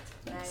really worked.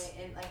 Nice.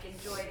 And I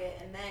enjoyed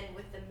it. And then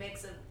with the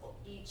mix of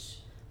each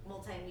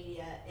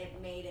multimedia,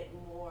 it made it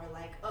more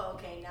like, oh,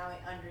 okay, now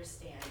I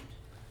understand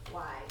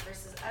why.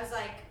 Versus, I was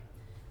like,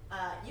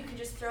 you can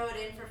just throw it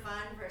in for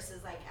fun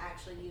versus like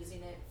actually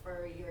using it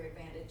for your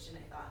advantage. And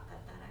I thought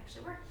that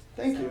actually worked.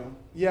 Thank you.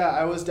 Yeah,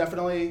 I was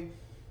definitely.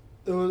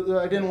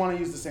 I didn't want to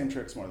use the same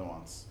tricks more than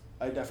once.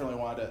 I definitely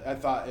wanted to. I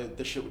thought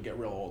the shit would get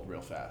real old real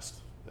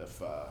fast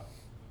if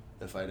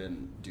I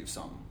didn't do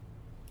something.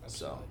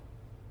 Absolutely. So,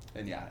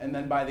 and yeah, and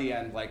then by the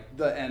end, like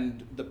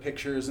the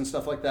pictures and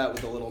stuff like that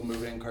with the little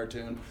moving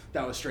cartoon,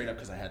 that was straight up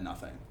because I had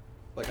nothing.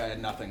 Like, I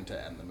had nothing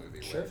to end the movie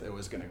with. It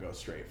was going to go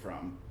straight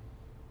from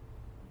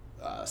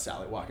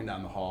Sally walking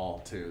down the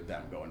hall to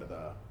them going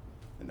to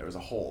and there was a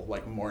whole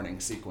like morning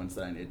sequence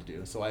that I needed to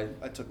do. So I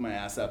took my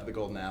ass up at the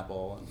Golden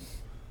Apple and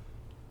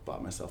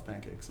bought myself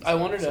pancakes. I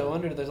wondered.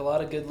 There's a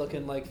lot of good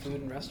looking like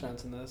food and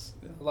restaurants in this.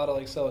 Yeah. A lot of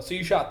like so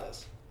you shot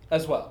this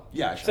as well.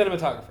 Yeah, I shot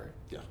cinematographer.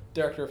 Yeah.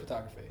 Director of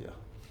photography. Yeah.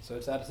 So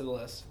it's added to the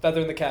list.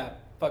 Feather in the cap.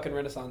 Fucking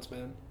Renaissance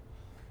man.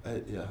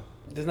 Yeah.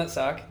 Doesn't that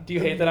suck? Do you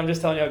hate that I'm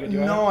just telling you how good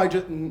you are?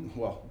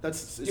 No,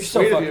 that's You're sweet so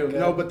of you. fucking good.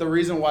 No, but the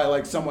reason why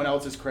like someone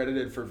else is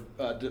credited for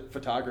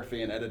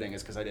photography and editing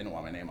is because I didn't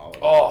want my name all over.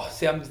 Oh,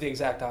 see, I'm the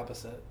exact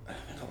opposite. I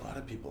think a lot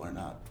of people are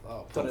not.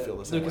 Oh, don't feel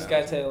the same Lucas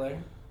way. Guy Taylor.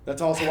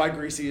 That's also why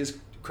Greasy is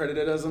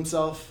credited as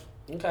himself.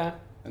 Okay.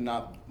 And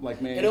not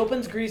like me. It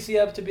opens Greasy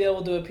up to be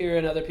able to appear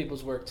in other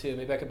people's work too.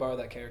 Maybe I could borrow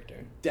that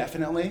character.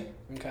 Definitely.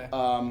 Okay.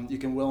 You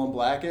can Will and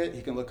Black it.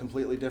 He can look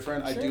completely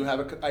different. Sure. I do have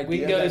an idea We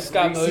can go to that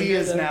Scott Greasy Mosier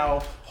is then. now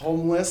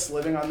homeless,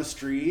 living on the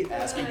street,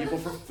 asking people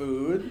for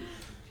food.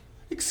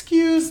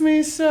 Excuse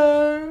me,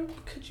 sir.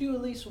 Could you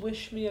at least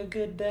wish me a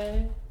good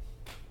day?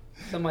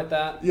 Something like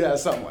that. Yeah,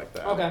 something like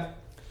that. Okay.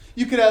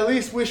 You could at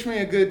least wish me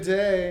a good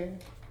day.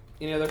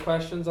 Any other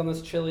questions on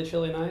this chilly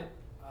night?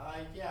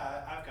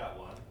 Yeah, I've got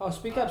one. Oh,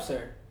 speak up,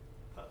 sir.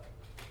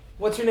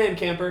 What's your name,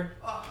 camper?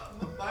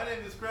 My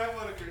name is Grant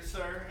Whitaker,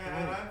 sir,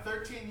 and I'm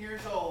 13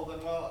 years old.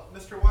 And well,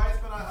 Mr.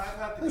 Weisman, I've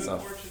had the That's good a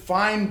fortune.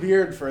 fine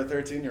beard for a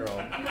 13-year-old.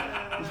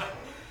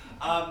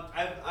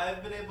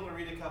 I've been able to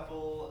read a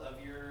couple of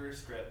your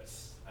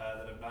scripts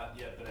that have not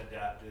yet been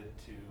adapted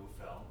to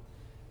film,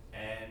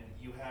 and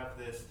you have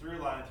this through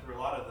line through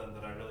a lot of them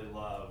that I really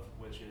love,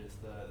 which is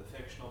the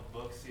fictional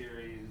book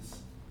series,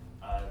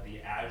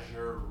 The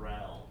Azure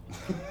Realm.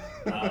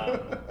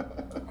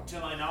 To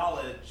my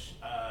knowledge,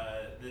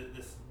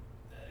 this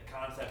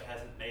concept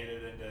hasn't made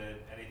it into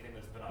anything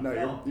that's been on No,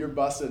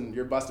 film.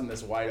 you're busting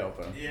this wide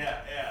open.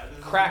 Yeah.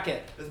 Crack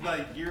it. This is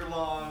my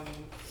year-long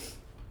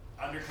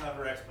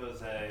undercover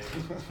expose.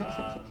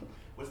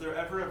 Was there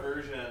ever a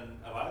version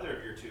of either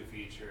of your two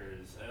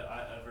features,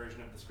 a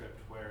version of the script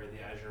where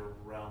the Azure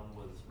Realm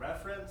was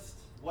referenced?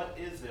 What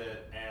is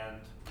it, and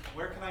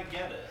where can I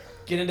get it?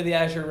 Get into the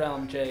Azure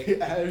Realm, Jake.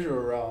 The Azure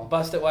Realm.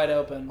 Bust it wide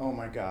open. Oh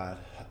my god.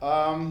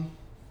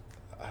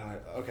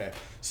 Okay.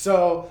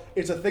 So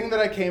it's a thing that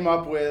I came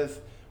up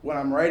with when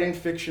I'm writing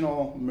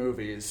fictional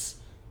movies.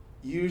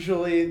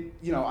 Usually,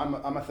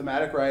 I'm a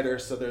thematic writer,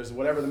 so there's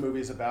whatever the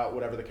movie's about,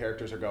 whatever the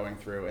characters are going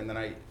through, and then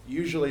I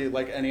usually,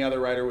 like any other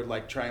writer, would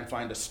like try and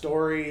find a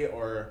story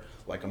or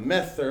like a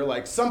myth or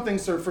like something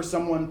for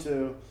someone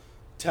to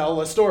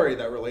tell a story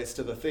that relates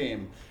to the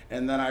theme.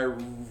 And then I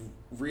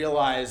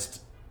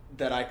realized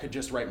that I could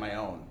just write my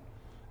own.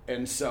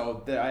 And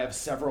so I have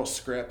several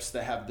scripts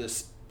that have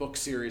this book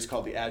series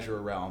called The Azure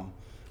Realm,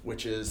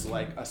 which is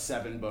like a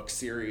 7-book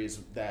series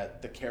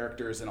that the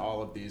characters in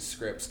all of these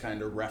scripts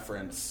kind of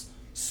reference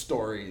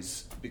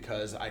stories,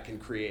 because I can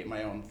create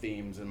my own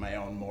themes and my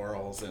own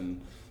morals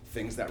and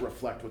things that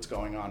reflect what's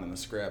going on in the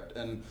script.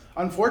 And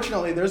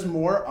unfortunately, there's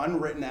more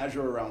unwritten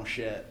Azure Realm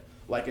shit,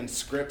 like in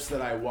scripts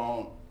that I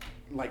won't,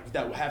 like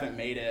that haven't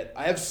made it.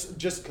 I have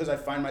just because I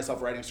find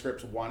myself writing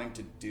scripts wanting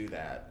to do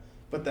that,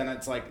 but then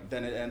it's like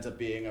then it ends up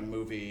being a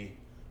movie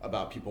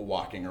about people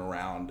walking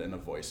around in a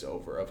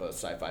voiceover of a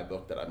sci-fi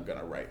book that I'm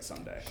gonna write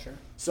someday. Sure.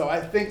 So I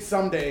think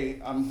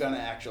someday I'm gonna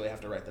actually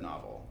have to write the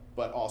novel,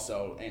 but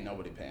also ain't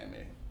nobody paying me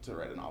to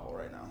write a novel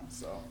right now.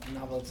 So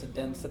Novel. It's a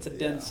dense. That's a Yeah.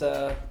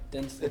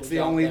 dense. it's little the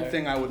job only there.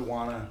 thing I would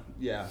wanna.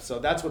 Yeah. So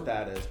that's what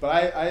that is.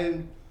 But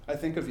I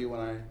think of you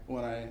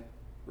when I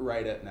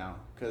write it now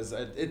because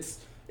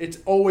it's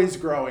always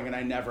growing and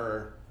I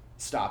never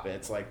stop it.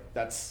 It's like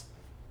that's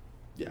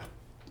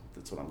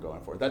what I'm going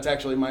for. That's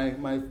actually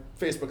my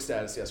Facebook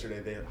status yesterday.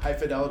 The High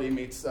Fidelity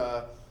meets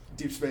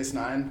Deep Space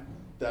Nine.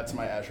 That's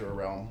my Azure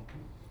Realm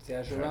It's the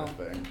Azure kind Realm. of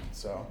thing.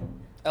 So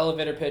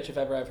Elevator pitch, if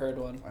ever I've heard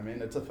one. I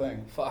mean, it's a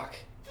thing. Fuck.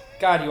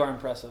 God, you are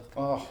impressive.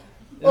 Oh,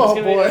 It's oh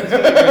gonna boy. Be, it's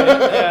gonna be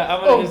great. Yeah, I'm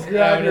gonna Oh just, God,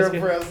 yeah, I'm you're just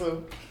gonna-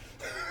 impressive.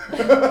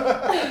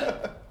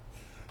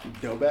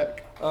 Dobek.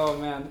 Oh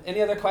man.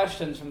 Any other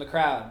questions from the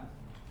crowd?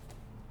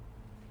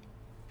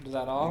 Is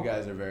that all? You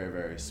guys are very,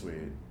 very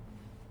sweet.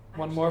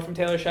 One more from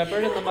Taylor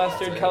Shepard in the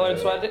mustard-colored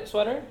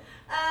sweater.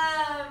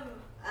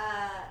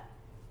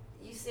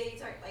 You say you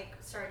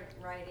started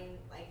writing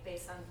like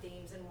based on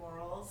themes and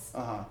morals.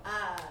 Uh-huh.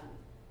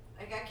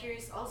 I got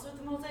curious also with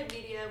the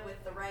multimedia,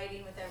 with the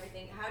writing, with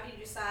everything. How do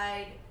you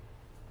decide?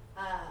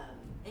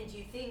 And do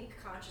you think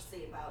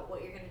consciously about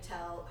what you're going to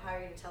tell, how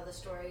you're going to tell the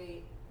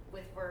story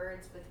with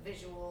words, with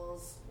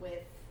visuals,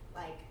 with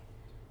like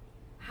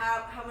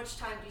how much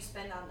time do you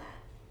spend on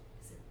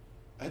that? Is it,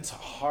 It's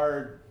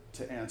hard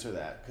to answer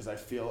that because I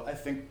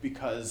think or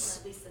because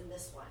at least in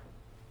this one.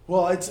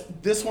 well,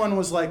 this one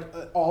was like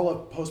all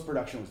of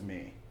post-production was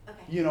me. Okay.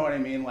 You know what I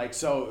mean? Like,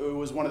 so it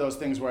was one of those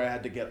things where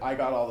I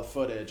got all the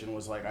footage and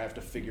was like, I have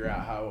to figure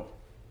out how,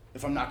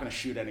 if I'm not going to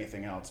shoot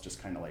anything else,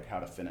 just kind of like how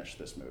to finish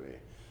this movie.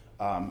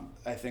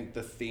 I think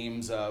the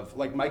themes of,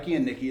 like, Mikey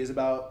and Nikki is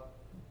about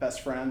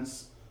best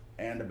friends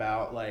and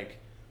about like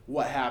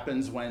what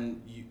happens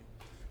when you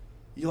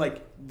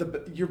like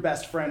your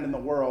best friend in the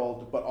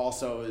world, but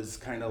also is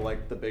kind of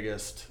like the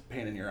biggest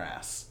pain in your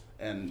ass,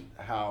 and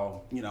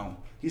how, you know,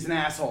 he's an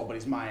asshole, but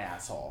he's my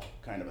asshole,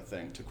 kind of a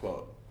thing, to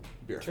quote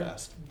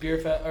Beerfest.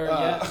 Beerfest, or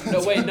yeah.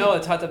 No, wait, no,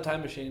 it's Hot Tub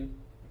Time Machine.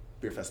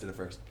 Beerfest did it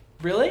first.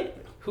 Really?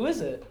 Who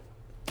is it?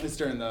 It's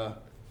during the.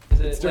 Is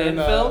it It's during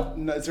Landfill?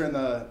 no, it's during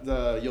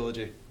the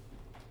eulogy.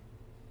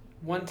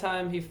 One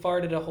time he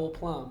farted a whole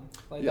plum.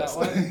 Like Yes.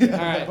 that one? Yeah.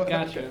 All right,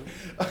 gotcha.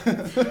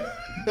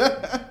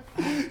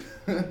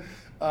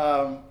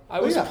 I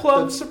was yeah,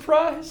 plum that's-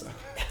 surprised.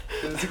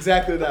 That's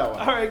exactly that one.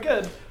 All right,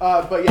 good.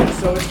 But yeah,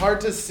 so it's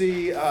hard to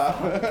see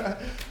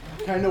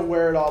kind of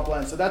where it all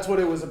blends. So that's what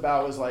it was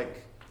about, was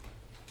like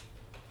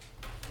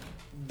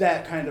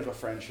that kind of a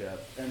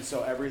friendship. And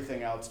so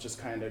everything else just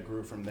kind of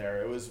grew from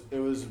there. It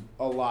was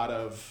a lot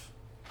of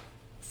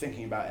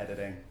thinking about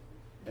editing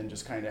and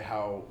just kind of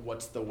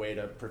what's the way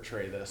to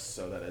portray this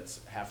so that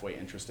it's halfway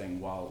interesting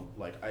while,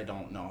 like, I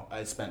don't know.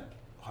 I spent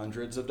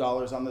hundreds of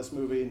dollars on this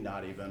movie,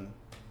 not even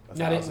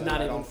Not 1,000, I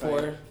even don't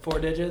think. four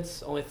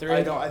digits, only three.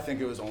 I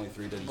think it was only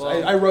 3 digits.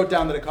 Well- I wrote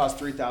down that it cost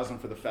 $3,000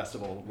 for the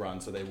festival run,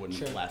 so they wouldn't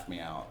Sure. laugh me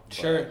out. But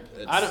Sure.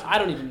 it's- I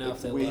don't even know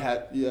if they we will.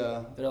 had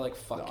They're like,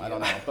 fuck No, you. I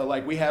don't know, but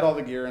like we had all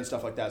the gear and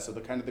stuff like that. So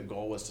the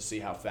goal was to see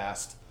how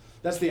fast.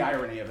 That's the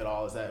irony of it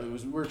all, is that we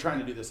were trying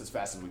to do this as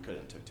fast as we could.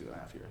 It took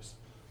 2.5 years,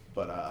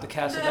 but The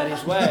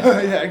Cassavetes way,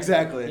 yeah,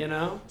 exactly. you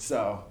know?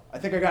 So I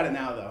think I got it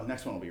now, though.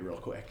 Next one will be real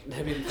quick.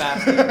 Maybe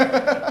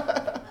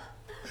faster.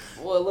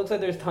 Well, it looks like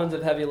there's tons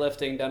of heavy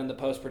lifting done in the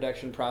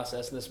post-production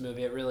process in this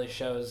movie. It really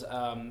shows.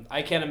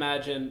 I can't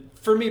imagine.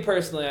 For me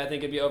personally, I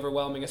think it'd be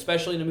overwhelming,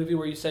 especially in a movie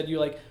where you said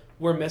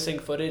we're missing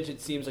footage. It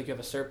seems like you have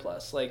a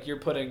surplus. Like you've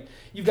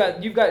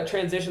got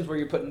transitions where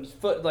you're putting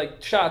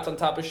shots on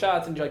top of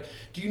shots, and you're like,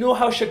 do you know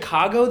how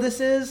Chicago this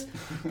is?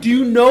 Do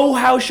you know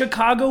how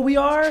Chicago we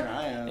are?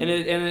 Trying. And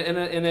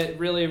it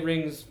really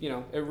rings.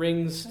 It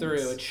rings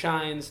through. It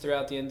shines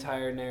throughout the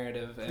entire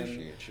narrative. And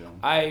Appreciate you.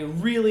 I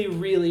really,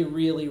 really,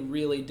 really,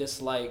 really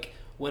dislike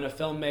when a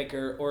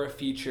filmmaker or a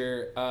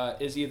feature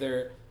is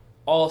either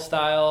all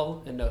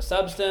style and no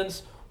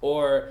substance,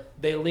 or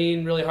they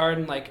lean really hard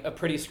on like a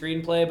pretty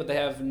screenplay, but they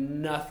have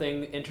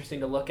nothing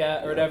interesting to look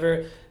at or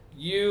whatever.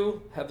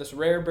 You have this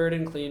rare bird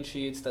in Clean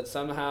Sheets that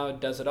somehow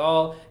does it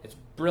all. It's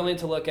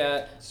brilliant to look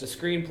at. The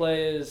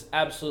screenplay is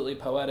absolutely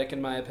poetic,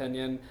 in my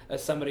opinion,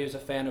 as somebody who's a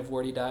fan of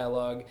wordy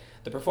dialogue.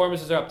 The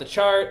performances are up the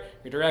chart,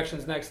 your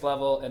direction's next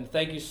level, and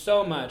thank you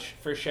so much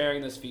for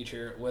sharing this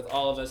feature with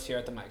all of us here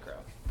at the Micro.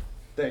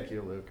 Thank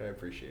you, Luke. I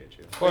appreciate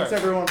you. course. Thanks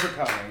everyone for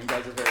coming. You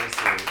guys are very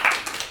sweet.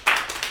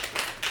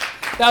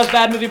 That was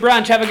Bad Movie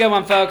Brunch. Have a good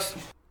one, folks.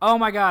 Oh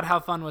my God, how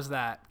fun was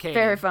that, Katie?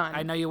 Very fun.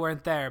 I know you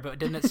weren't there, but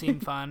didn't it seem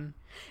fun?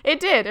 It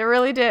did. It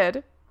really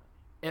did.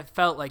 It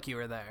felt like you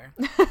were there.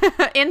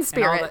 In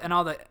spirit. And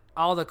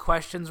all the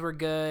questions were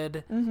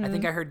good. I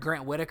think I heard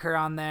Grant Whitaker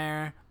on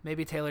there,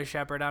 maybe Taylor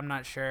Shepard. I'm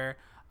not sure.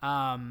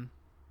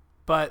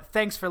 But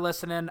thanks for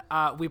listening.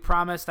 We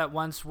promise that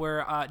once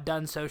we're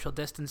done social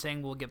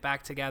distancing, we'll get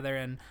back together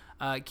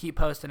and keep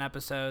posting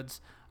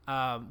episodes.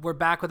 We're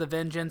back with a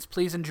vengeance.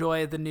 Please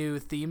enjoy the new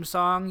theme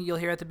song you'll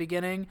hear at the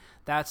beginning.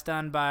 That's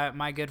done by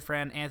my good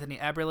friend Anthony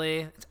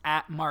Eberly. It's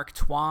at Mark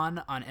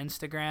Twan on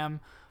Instagram.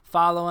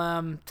 Follow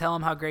him. Tell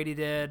him how great he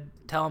did.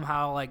 Tell him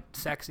how like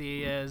sexy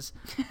he is.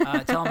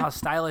 Tell him how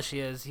stylish he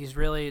is. He's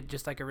really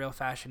just like a real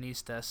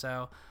fashionista.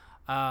 So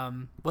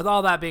with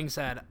all that being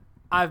said,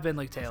 I've been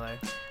Luke Taylor.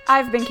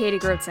 I've been Katie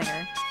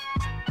Grotzinger.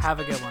 Have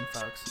a good one,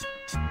 folks.